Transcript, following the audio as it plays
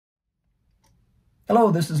Hello,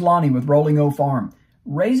 this is Lonnie with Rolling O Farm.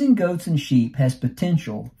 Raising goats and sheep has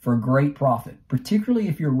potential for great profit, particularly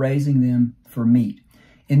if you're raising them for meat.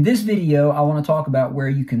 In this video, I want to talk about where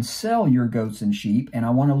you can sell your goats and sheep, and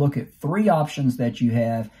I want to look at 3 options that you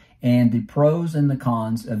have and the pros and the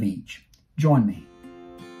cons of each. Join me.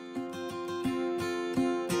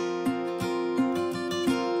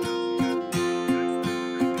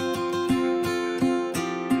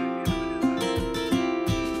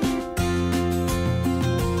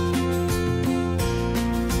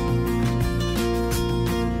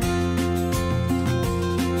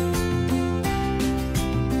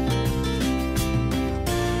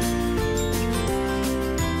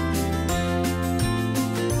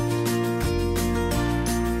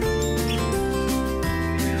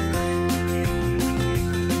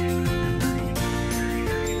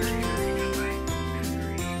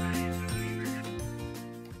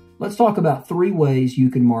 Let's talk about 3 ways you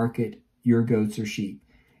can market your goats or sheep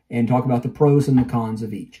and talk about the pros and the cons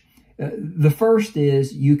of each. The first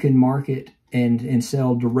is you can market and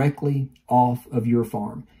sell directly off of your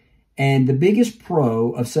farm. And the biggest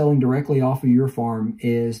pro of selling directly off of your farm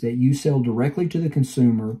is that you sell directly to the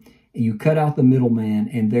consumer, you cut out the middleman,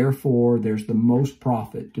 and therefore there's the most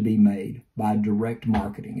profit to be made by direct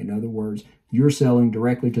marketing. In other words, you're selling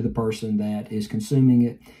directly to the person that is consuming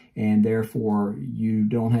it, and therefore you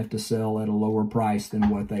don't have to sell at a lower price than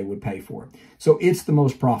what they would pay for it. So it's the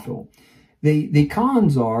most profitable. The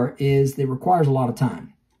cons is it requires a lot of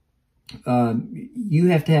time. You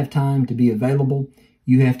have to have time to be available.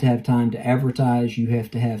 You have to have time to advertise. You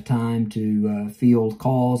have to have time to field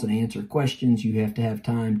calls and answer questions. You have to have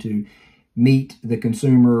time to meet the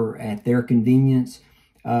consumer at their convenience.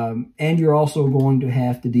 And you're also going to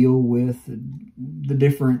have to deal with the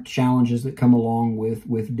different challenges that come along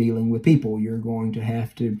with dealing with people. You're going to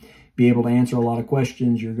have to be able to answer a lot of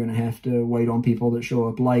questions. You're going to have to wait on people that show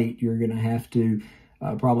up late. You're going to have to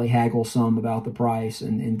probably haggle some about the price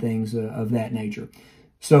and things of that nature.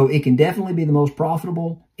 So it can definitely be the most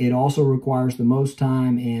profitable. It also requires the most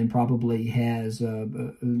time and probably has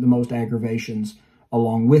the most aggravations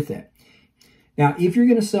along with it. Now, if you're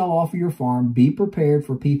going to sell off of your farm, be prepared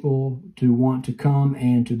for people to want to come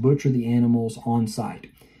and to butcher the animals on site.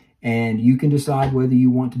 And you can decide whether you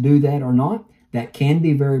want to do that or not. That can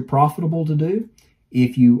be very profitable to do.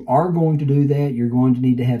 If you are going to do that, you're going to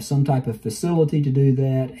need to have some type of facility to do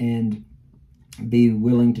that and be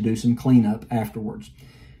willing to do some cleanup afterwards.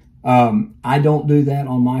 I don't do that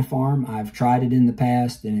on my farm. I've tried it in the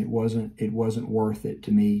past, and it wasn't worth it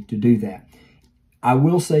to me to do that. I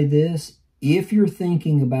will say this. If you're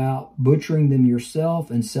thinking about butchering them yourself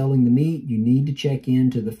and selling the meat, you need to check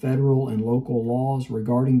into the federal and local laws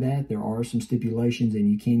regarding that. There are some stipulations,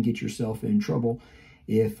 and you can get yourself in trouble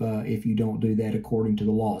if you don't do that according to the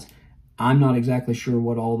laws. I'm not exactly sure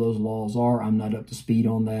what all those laws are. I'm not up to speed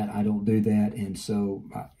on that. I don't do that, and so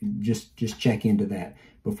just check into that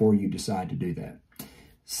before you decide to do that.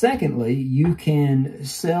 Secondly, you can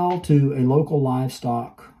sell to a local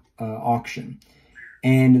livestock auction.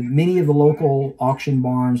 And many of the local auction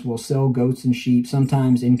barns will sell goats and sheep,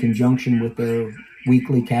 sometimes in conjunction with their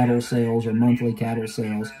weekly cattle sales or monthly cattle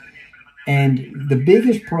sales. And the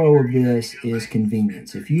biggest pro of this is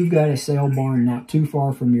convenience. If you've got a sale barn not too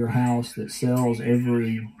far from your house that sells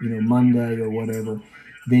every Monday or whatever,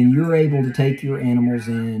 then you're able to take your animals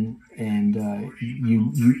in, and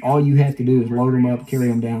all you have to do is load them up, carry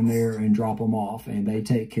them down there, and drop them off, and they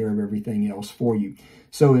take care of everything else for you.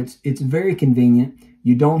 So it's very convenient.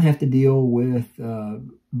 You don't have to deal with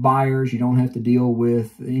buyers. You don't have to deal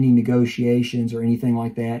with any negotiations or anything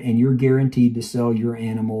like that, and you're guaranteed to sell your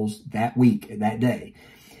animals that week, that day.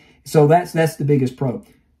 So that's the biggest pro.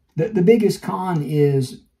 The biggest con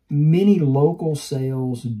is many local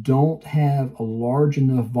sales don't have a large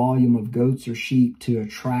enough volume of goats or sheep to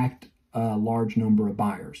attract a large number of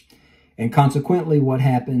buyers. And consequently, what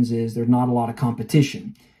happens is there's not a lot of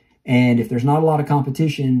competition. And if there's not a lot of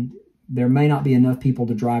competition, there may not be enough people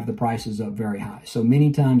to drive the prices up very high. So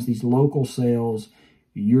many times these local sales,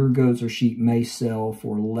 your goats or sheep may sell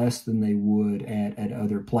for less than they would at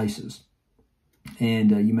other places.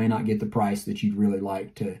 And you may not get the price that you'd really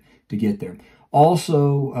like to get there.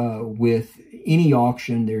 Also, with any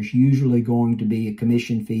auction, there's usually going to be a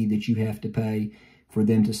commission fee that you have to pay for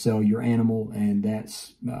them to sell your animal, and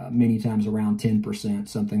that's many times around 10%,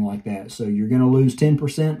 something like that. So you're going to lose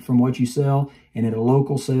 10% from what you sell, and at a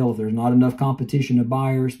local sale, if there's not enough competition of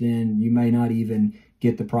buyers, then you may not even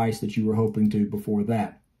get the price that you were hoping to before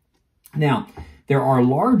that. Now, there are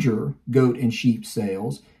larger goat and sheep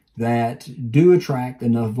sales that do attract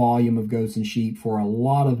enough volume of goats and sheep for a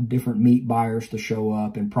lot of different meat buyers to show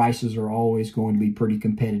up, and prices are always going to be pretty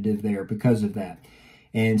competitive there because of that.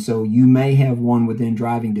 And so you may have one within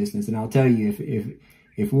driving distance. And I'll tell you,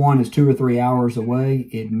 if one is 2 or 3 hours away,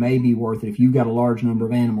 it may be worth it. If you've got a large number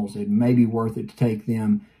of animals, it may be worth it to take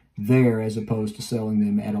them there as opposed to selling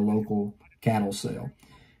them at a local cattle sale.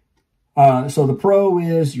 So the pro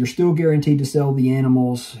is you're still guaranteed to sell the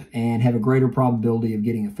animals and have a greater probability of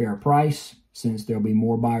getting a fair price since there'll be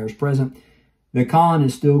more buyers present. The con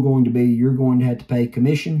is still going to be you're going to have to pay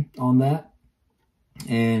commission on that.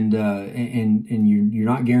 And you're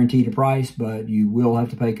not guaranteed a price, but you will have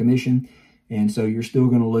to pay commission. And so you're still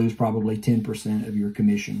going to lose probably 10% of your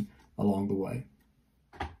commission along the way.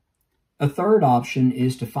 A third option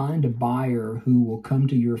is to find a buyer who will come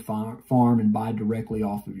to your farm and buy directly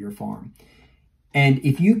off of your farm. And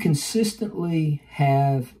if you consistently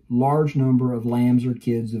have large number of lambs or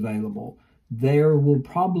kids available, there will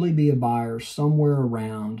probably be a buyer somewhere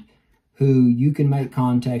around who you can make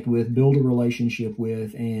contact with, build a relationship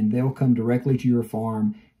with, and they'll come directly to your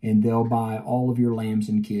farm and they'll buy all of your lambs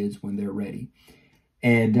and kids when they're ready.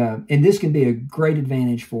 And this can be a great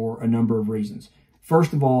advantage for a number of reasons.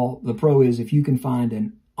 First of all, the pro is if you can find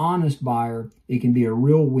an honest buyer, it can be a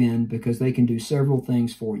real win because they can do several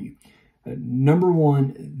things for you. Number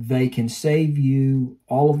one, they can save you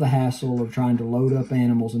all of the hassle of trying to load up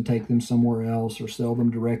animals and take them somewhere else or sell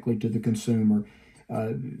them directly to the consumer.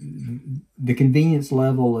 The convenience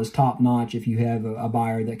level is top notch if you have a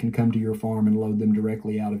buyer that can come to your farm and load them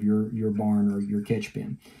directly out of your barn or your catch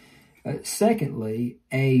pen. Secondly,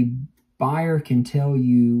 a buyer can tell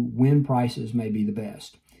you when prices may be the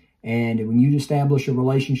best. And when you establish a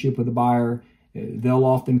relationship with a buyer, they'll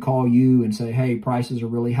often call you and say, hey, prices are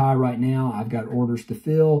really high right now. I've got orders to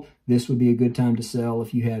fill. This would be a good time to sell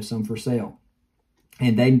if you have some for sale.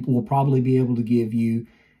 And they will probably be able to give you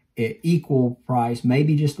an equal price,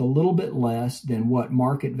 maybe just a little bit less than what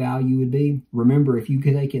market value would be. Remember, if you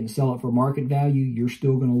can take it and sell it for market value, you're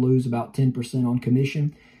still going to lose about 10% on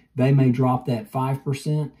commission. They may drop that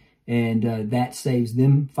 5%, and that saves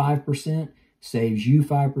them 5%, saves you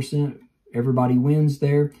 5%. Everybody wins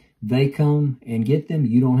there. They come and get them.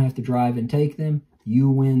 You don't have to drive and take them. You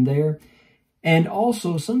win there. And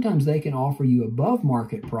also, sometimes they can offer you above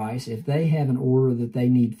market price if they have an order that they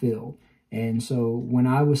need filled. And so when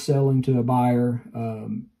I was selling to a buyer,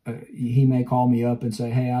 he may call me up and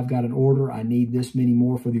say, hey, I've got an order. I need this many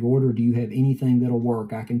more for the order. Do you have anything that'll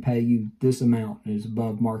work? I can pay you this amount. It's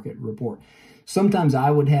above market report. Sometimes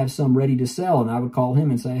I would have some ready to sell, and I would call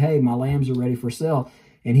him and say, hey, my lambs are ready for sale.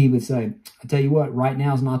 And he would say, I tell you what, right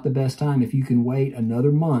now is not the best time. If you can wait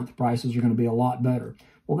another month, prices are going to be a lot better.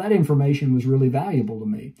 Well, that information was really valuable to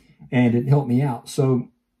me, and it helped me out. So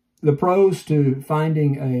the pros to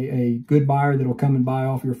finding a good buyer that will come and buy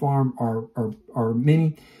off your farm are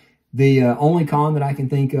many. The only con that I can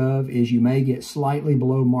think of is you may get slightly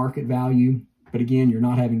below market value, but again, you're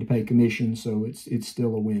not having to pay commission, so it's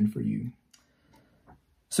still a win for you.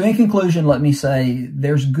 So in conclusion, let me say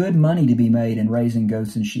there's good money to be made in raising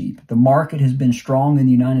goats and sheep. The market has been strong in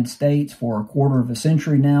the United States for a quarter of a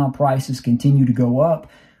century now. Prices continue to go up.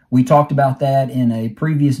 We talked about that in a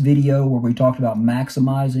previous video where we talked about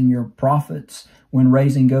maximizing your profits when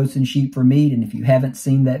raising goats and sheep for meat. And if you haven't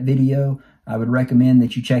seen that video, I would recommend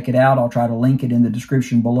that you check it out. I'll try to link it in the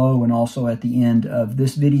description below and also at the end of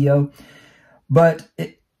this video. But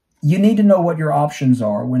you need to know what your options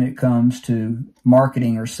are when it comes to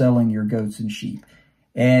marketing or selling your goats and sheep.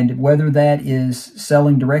 And whether that is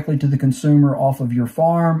selling directly to the consumer off of your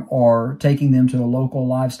farm or taking them to a local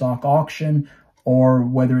livestock auction, or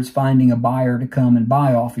whether it's finding a buyer to come and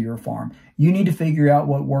buy off of your farm. You need to figure out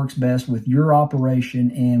what works best with your operation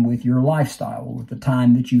and with your lifestyle, with the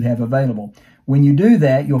time that you have available. When you do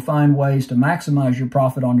that, you'll find ways to maximize your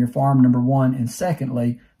profit on your farm, number one, and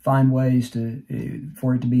secondly, find ways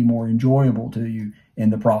for it to be more enjoyable to you in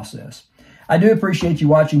the process. I do appreciate you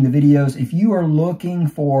watching the videos. If you are looking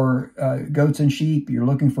for goats and sheep, you're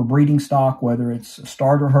looking for breeding stock, whether it's a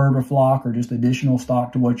starter herd or flock or just additional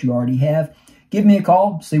stock to what you already have, give me a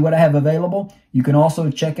call, see what I have available. You can also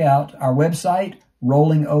check out our website,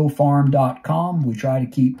 rollingofarm.com. We try to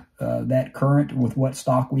keep that current with what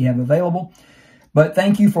stock we have available. But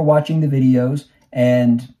thank you for watching the videos.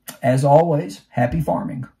 And as always, happy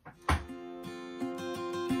farming.